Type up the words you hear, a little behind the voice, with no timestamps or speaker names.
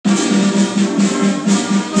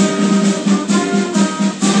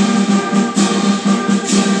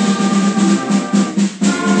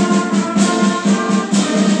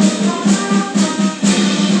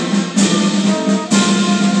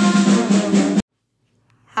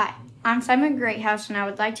I'm Simon Greathouse, and I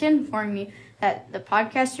would like to inform you that the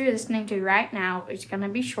podcast you're listening to right now is going to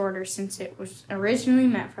be shorter since it was originally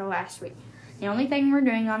meant for last week. The only thing we're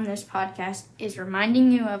doing on this podcast is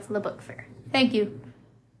reminding you of the book fair. Thank you.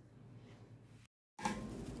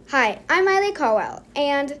 Hi, I'm Miley Caldwell,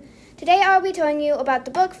 and today I'll be telling you about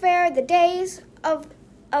the book fair, the days of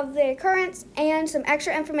the occurrence, and some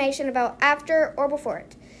extra information about after or before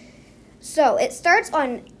it. So, it starts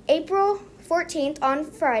on April 14th on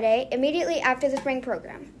Friday, immediately after the spring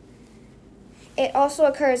program. It also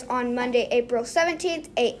occurs on Monday, April 17th,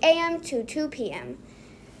 8 a.m. to 2 p.m.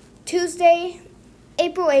 Tuesday,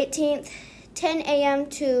 April 18th, 10 a.m.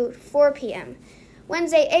 to 4 p.m.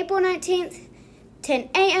 Wednesday, April 19th, 10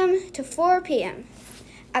 a.m. to 4 p.m.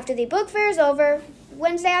 After the book fair is over,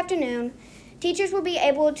 Wednesday afternoon, teachers will be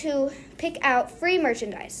able to pick out free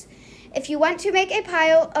merchandise. If you want to make a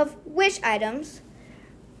pile of wish items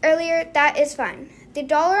earlier, that is fine. The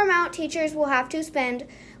dollar amount teachers will have to spend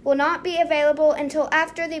will not be available until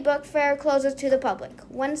after the book fair closes to the public,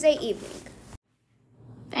 Wednesday evening.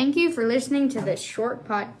 Thank you for listening to this short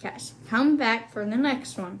podcast. Come back for the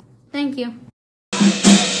next one. Thank you.